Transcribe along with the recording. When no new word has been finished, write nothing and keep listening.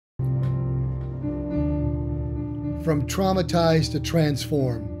From traumatized to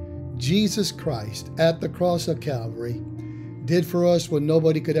transformed, Jesus Christ at the cross of Calvary did for us what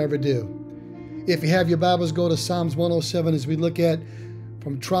nobody could ever do. If you have your Bibles, go to Psalms 107 as we look at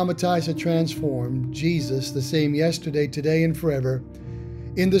from traumatized to transformed, Jesus, the same yesterday, today, and forever,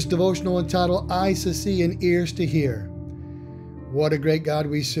 in this devotional entitled, Eyes to See and Ears to Hear. What a great God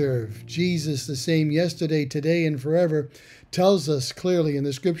we serve. Jesus, the same yesterday, today, and forever, tells us clearly in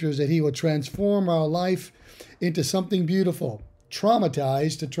the scriptures that he will transform our life into something beautiful.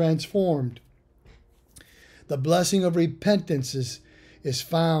 Traumatized to transformed. The blessing of repentance is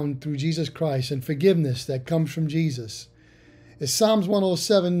found through Jesus Christ and forgiveness that comes from Jesus. As Psalms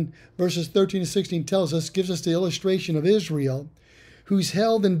 107 verses 13 to 16 tells us, gives us the illustration of Israel, who's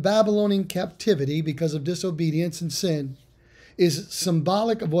held in Babylonian captivity because of disobedience and sin, is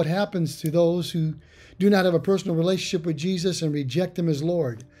symbolic of what happens to those who do not have a personal relationship with Jesus and reject him as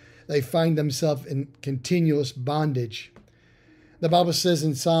Lord. They find themselves in continuous bondage. The Bible says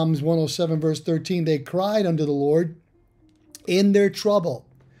in Psalms 107 verse 13, they cried unto the Lord in their trouble,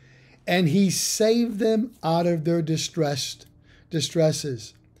 and he saved them out of their distresses.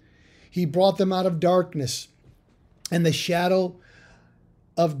 He brought them out of darkness and the shadow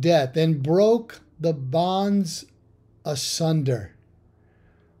of death, and broke the bonds asunder.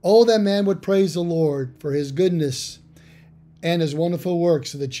 Oh, that man would praise the Lord for his goodness and his wonderful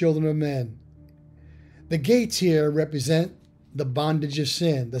works to the children of men. The gates here represent the bondage of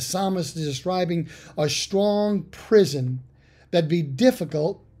sin. The psalmist is describing a strong prison that'd be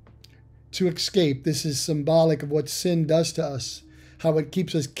difficult to escape. This is symbolic of what sin does to us, how it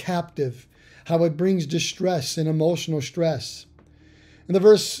keeps us captive, how it brings distress and emotional stress. And the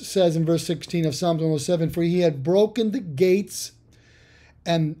verse says in verse 16 of Psalms 107, for he had broken the gates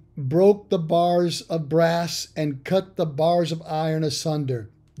and broke the bars of brass and cut the bars of iron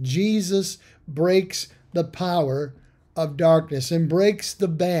asunder. Jesus breaks the power of darkness and breaks the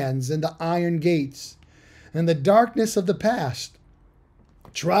bands and the iron gates. And the darkness of the past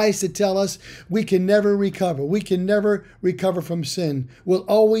tries to tell us we can never recover. We can never recover from sin. We'll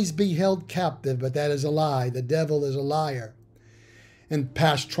always be held captive, but that is a lie. The devil is a liar. And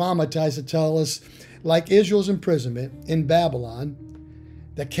past trauma tries to tell us, like Israel's imprisonment in Babylon,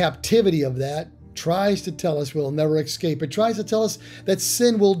 the captivity of that tries to tell us we'll never escape. It tries to tell us that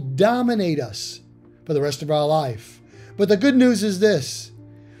sin will dominate us for the rest of our life. But the good news is this: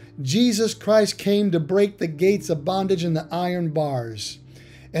 Jesus Christ came to break the gates of bondage and the iron bars.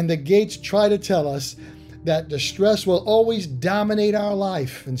 And the gates try to tell us that distress will always dominate our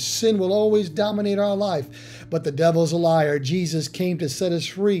life and sin will always dominate our life. But the devil's a liar. Jesus came to set us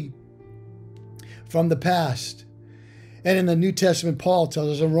free from the past. And in the New Testament, Paul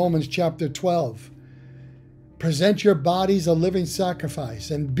tells us in Romans chapter 12, present your bodies a living sacrifice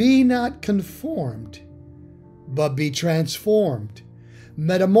and be not conformed, but be transformed.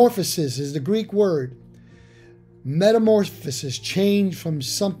 Metamorphosis is the Greek word. Metamorphosis, change from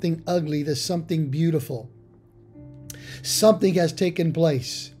something ugly to something beautiful. Something has taken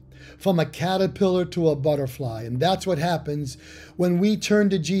place from a caterpillar to a butterfly. And that's what happens when we turn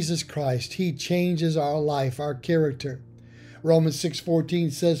to Jesus Christ. He changes our life, our character. Romans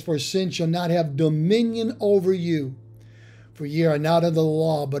 6:14 says, for sin shall not have dominion over you, for ye are not under the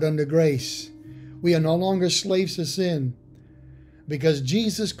law, but under grace. We are no longer slaves to sin, because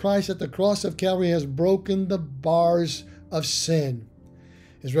Jesus Christ at the cross of Calvary has broken the bars of sin.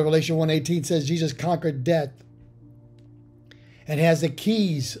 As Revelation 1:18 says, Jesus conquered death and has the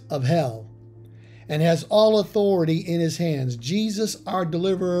keys of hell and has all authority in his hands. Jesus, our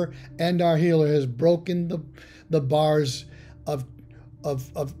deliverer and our healer, has broken the bars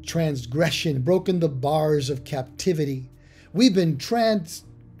of transgression, broken the bars of captivity. We've been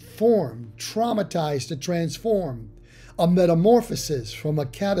transformed, traumatized to transform. A metamorphosis from a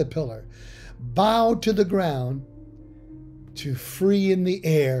caterpillar, bowed to the ground, to free in the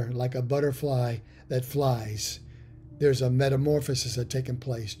air like a butterfly that flies. There's a metamorphosis that's taken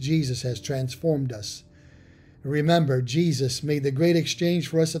place. Jesus has transformed us. Remember, Jesus made the great exchange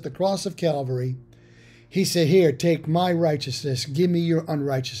for us at the cross of Calvary. He said, here, take my righteousness, give me your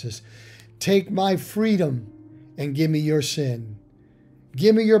unrighteousness. Take my freedom and give me your sin.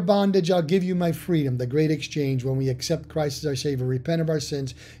 Give me your bondage, I'll give you my freedom. The great exchange, when we accept Christ as our Savior, repent of our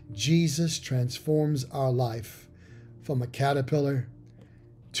sins, Jesus transforms our life from a caterpillar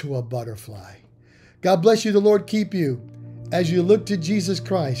to a butterfly. God bless you. The Lord keep you as you look to Jesus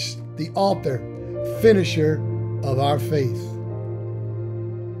Christ, the author, finisher of our faith.